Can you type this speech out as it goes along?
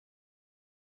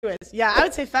Anyways, yeah, I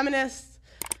would say feminists,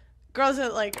 girls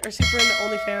that like are super into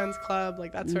OnlyFans club,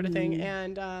 like that sort of thing.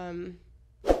 And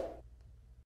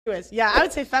anyways, yeah, I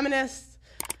would say feminists,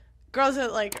 girls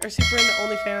that like are super into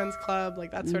OnlyFans club,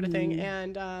 like that sort of thing.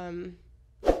 And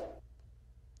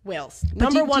whales.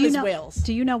 Number one is whales.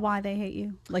 Do you know why they hate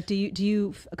you? Like, do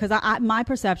you, because my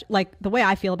perception, like the way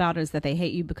I feel about it is that they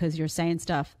hate you because you're saying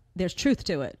stuff. There's truth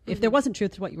to it. If there wasn't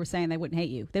truth to what you were saying, they wouldn't hate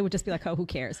you. They would just be like, oh, who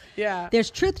cares? Yeah. There's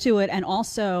truth to it. And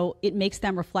also it makes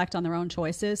them reflect on their own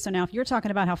choices. So now if you're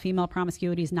talking about how female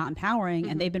promiscuity is not empowering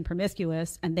and they've been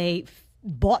promiscuous and they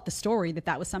bought the story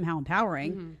that was somehow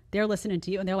empowering, they're listening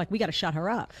to you and they're like, we got to shut her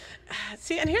up.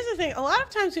 See, and here's the thing. A lot of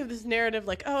times we have this narrative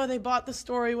like, oh, they bought the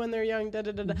story when they're young, I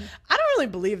don't really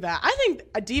believe that. I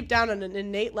think deep down on an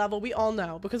innate level, we all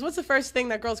know. Because what's the first thing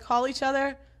that girls call each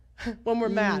other? When we're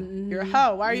mad, you're a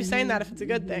hoe. Why are you saying that if it's a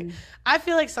good thing? I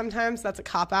feel like sometimes that's a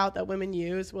cop-out that women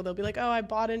use where they'll be like, oh, I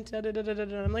bought into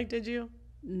and I'm like, did you?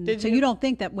 So you don't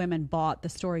think that women bought the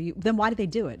story? Then why did they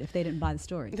do it if they didn't buy the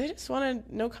story? They just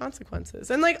wanted no consequences.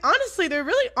 And like, honestly, there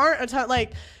really aren't a ton,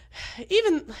 like,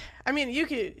 even, I mean,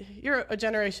 you're a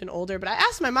generation older, but I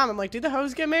asked my mom, I'm like, do the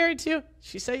hoes get married too?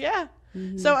 She said, yeah.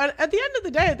 So at the end of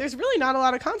the day, there's really not a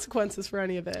lot of consequences for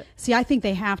any of it. See, I think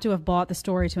they have to have bought the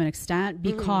story to an extent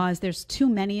because there's too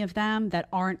many of them that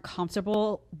aren't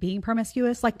comfortable being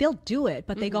promiscuous. Like they'll do it,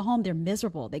 but they go home, they're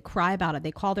miserable. They cry about it.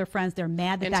 They call their friends. They're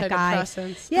mad that guy.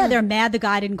 Yeah, they're mad the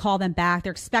guy didn't call them back.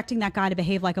 They're expecting that guy to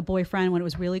behave like a boyfriend when it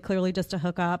was really clearly just a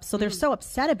hookup. So they're so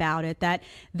upset about it that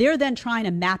they're then trying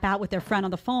to map out with their friend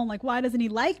on the phone, like, why doesn't he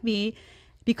like me?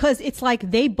 Because it's like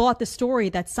they bought the story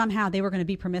that somehow they were going to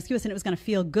be promiscuous and it was going to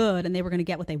feel good and they were going to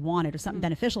get what they wanted or something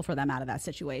beneficial for them out of that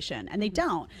situation. And they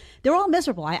don't. They're all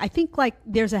miserable. I think like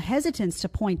there's a hesitance to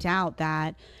point out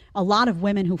that a lot of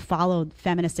women who followed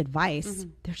feminist advice,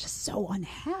 they're just so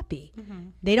unhappy.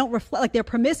 They don't reflect, like they're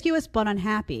promiscuous but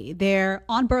unhappy. They're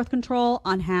on birth control,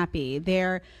 unhappy.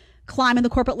 They're climbing the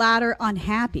corporate ladder,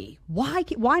 unhappy.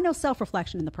 Why no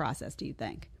self-reflection in the process, do you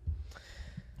think?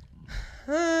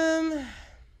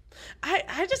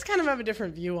 I just kind of have a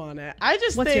different view on it.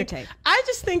 What's your take? I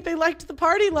just think they liked the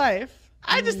party life.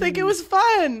 I just think it was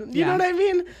fun. You know what I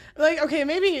mean? Like, okay,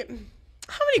 maybe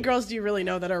how many girls do you really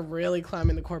know that are really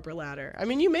climbing the corporate ladder? I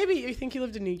mean, you think you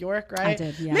lived in New York, right? I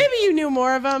did, yeah. Maybe you knew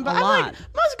more of them, but I'm lot. like,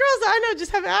 most girls that I know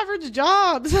just have average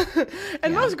jobs.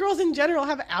 And most girls in general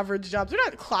have average jobs. They're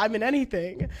not climbing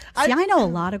anything. See, I know a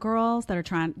lot of girls that are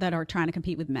trying to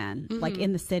compete with men, like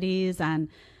in the cities, and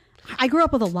I grew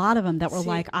up with a lot of them that were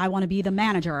like, I want to be the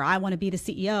manager. I want to be the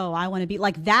CEO. I want to be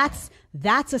like, that's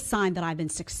a sign that I've been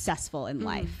successful in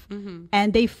life.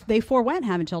 And they forewent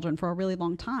having children for a really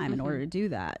long time in order to do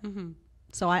that.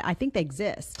 So I think they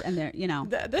exist and they're, you know.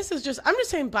 This is just, I'm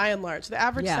just saying by and large, the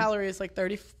average salary is like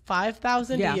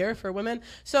 $35,000 a year for women.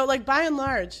 So like by and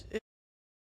large,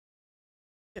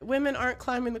 women aren't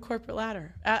climbing the corporate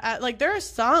ladder. Like there are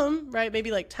some, right? Maybe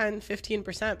like 10,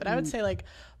 15%, but I would say like,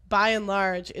 by and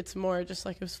large, it's more just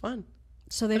like it was fun.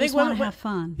 So they just want to have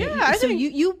fun. Yeah. So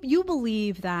you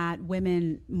believe that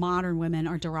modern women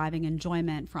are deriving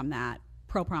enjoyment from that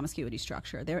pro-promiscuity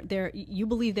structure. You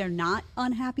believe they're not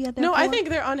unhappy at their core? I think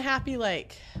they're unhappy,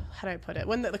 like, how do I put it?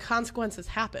 When the consequences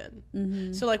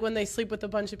happen. So like when they sleep with a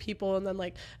bunch of people and then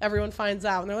like everyone finds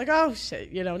out and they're like, oh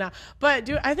shit, now. But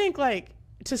I think like,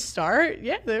 to start,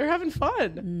 they're having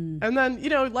fun. And then,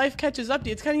 life catches up to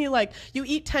you. It's kind of like you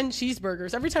eat 10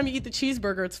 cheeseburgers. Every time you eat the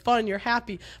cheeseburger, it's fun, you're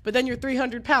happy. But then you're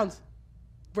 300 pounds.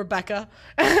 Rebecca.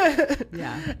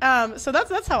 So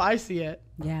that's how I see it.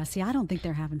 Yeah, see, I don't think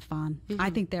they're having fun. I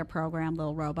think they're programmed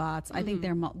little robots. I think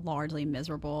they're largely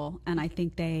miserable, and I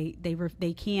think they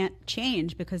can't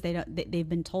change because they've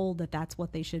been told that that's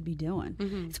what they should be doing.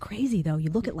 It's crazy though.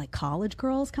 You look at like college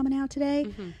girls coming out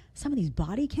today. Some of these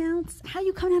body counts. How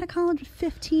you coming out of college with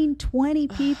 15, 20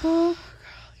 people?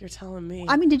 You're telling me.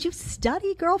 I mean, did you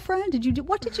study, girlfriend?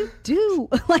 What did you do?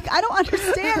 Like, I don't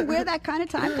understand where that kind of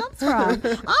time comes from.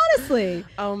 Honestly.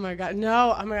 Oh my God.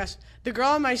 No. Oh my gosh. The girl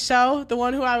on my show, the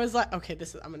one who I was like, okay,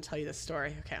 I'm going to tell you this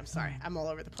story. Okay, I'm sorry. I'm all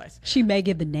over the place. She may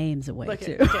give the names away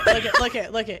too. Look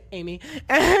at Amy.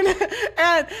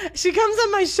 And she comes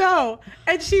on my show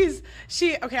and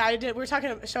we were talking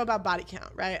a show about body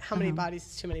count, right? How many bodies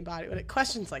is too many bodies?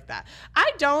 Questions like that.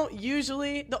 I don't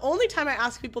usually, the only time I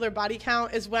ask people their body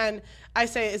count is when I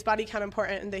say, is body count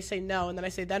important? And they say no. And then I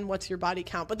say, then what's your body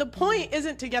count? But the point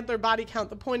isn't to get their body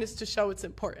count. The point is to show it's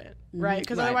important, right?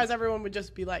 Because otherwise everyone would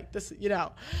just be like, this,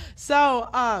 So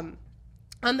on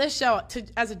this show,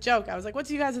 as a joke, I was like,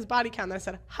 what's you guys' body count? And I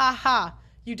said, ha ha,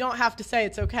 you don't have to say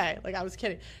it's okay. Like, I was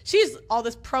kidding. She's all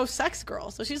this pro-sex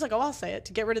girl. So she's like, oh, I'll say it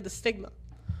to get rid of the stigma.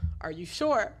 Are you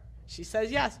sure? She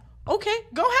says yes. Okay,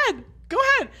 go ahead. Go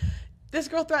ahead. This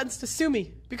girl threatens to sue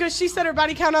me because she said her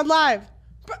body count on live.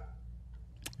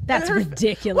 That's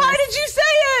ridiculous. Why did you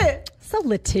say it? So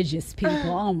litigious people.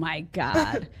 Oh my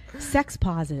God. Sex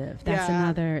positive.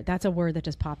 That's a word that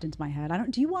just popped into my head.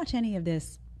 Do you watch any of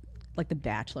this, like The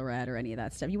Bachelorette or any of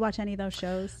that stuff? You watch any of those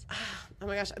shows? Oh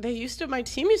my gosh. My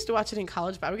team used to watch it in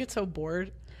college, but I would get so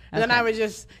bored. And then I would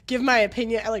just give my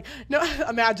opinion.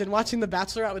 Imagine watching The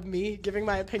Bachelorette with me giving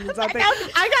my opinions on things.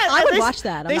 I would watch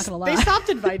that. I'm not gonna lie. They stopped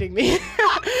inviting me.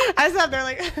 I sat there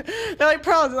they're like,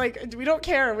 pros, like, we don't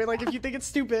care. We're like, if you think it's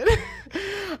stupid.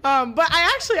 But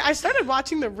I started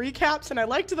watching the recaps and I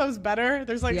liked those better.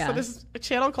 There's so this is a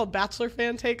channel called Bachelor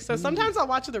Fan Takes. So sometimes I'll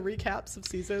watch the recaps of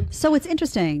seasons. So it's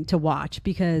interesting to watch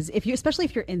because especially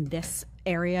if you're in this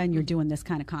area and you're doing this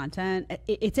kind of content,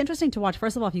 it's interesting to watch.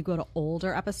 First of all, if you go to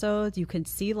older episodes, you can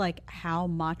see like how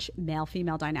much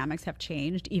male-female dynamics have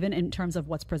changed, even in terms of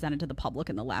what's presented to the public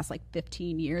in the last like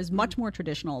 15 years. Much more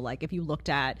traditional. Like if you looked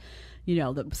at,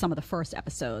 some of the first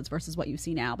episodes versus what you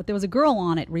see now. But there was a girl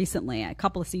on it recently, a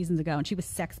couple of seasons ago, and she was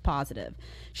sex positive.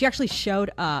 She actually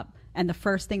showed up. And the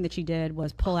first thing that she did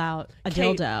was pull out a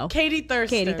dildo. Katie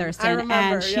Thurston. I remember.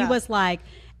 And she was like,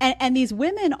 and these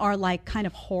women are like kind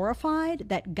of horrified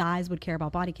that guys would care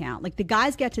about body count. Like the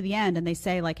guys get to the end and they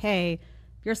say like, hey,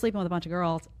 you're sleeping with a bunch of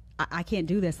girls. I can't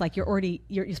do this. Like you're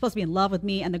supposed to be in love with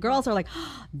me. And the girls are like,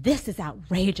 oh, this is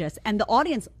outrageous. And the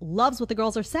audience loves what the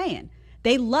girls are saying.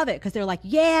 They love it because they're like,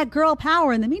 yeah, girl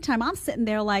power. In the meantime, I'm sitting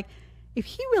there like, if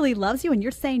he really loves you and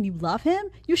you're saying you love him,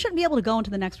 you shouldn't be able to go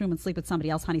into the next room and sleep with somebody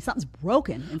else, honey. Something's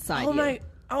broken inside you.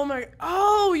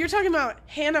 Oh, you're talking about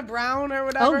Hannah Brown or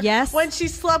whatever? Oh, yes. When she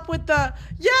slept with I'm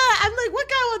like, what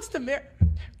guy wants to marry?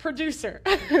 Producer.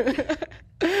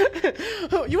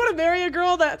 You want to marry a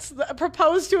girl that's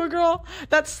proposed to a girl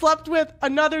that slept with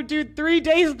another dude 3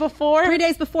 days before? 3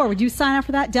 days before. Would you sign up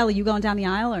for that? Deli, you going down the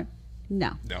aisle or?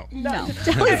 No.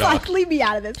 Deli's like, leave me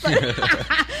out of this.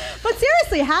 But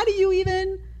seriously, I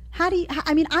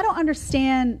don't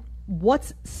understand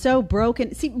what's so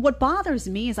broken. See, what bothers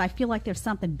me is I feel like there's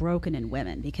something broken in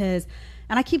women because,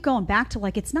 and I keep going back to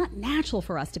like, it's not natural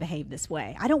for us to behave this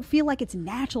way. I don't feel like it's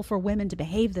natural for women to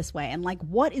behave this way. And like,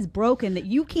 what is broken that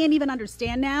you can't even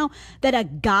understand now that a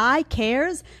guy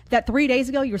cares that 3 days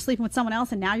ago you were sleeping with someone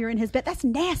else and now you're in his bed? That's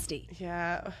nasty.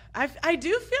 Yeah. I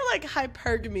do feel like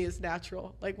hypergamy is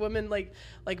natural. Like women like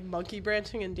monkey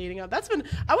branching and dating up.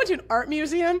 I went to an art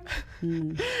museum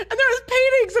and there was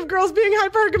paintings of girls being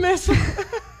hypergamous.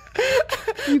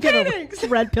 You get a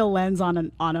red pill lens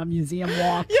on a museum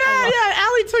walk.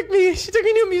 Allie took me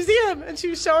to a museum and she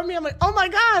was showing me. I'm like, oh my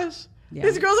gosh,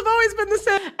 these girls have always been the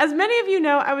same. As many of you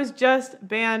know, I was just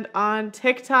banned on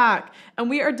TikTok and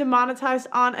we are demonetized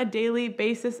on a daily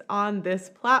basis on this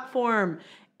platform.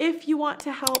 If you want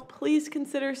to help, please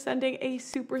consider sending a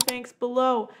super thanks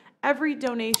below. Every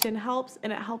donation helps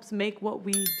and it helps make what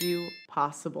we do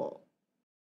possible.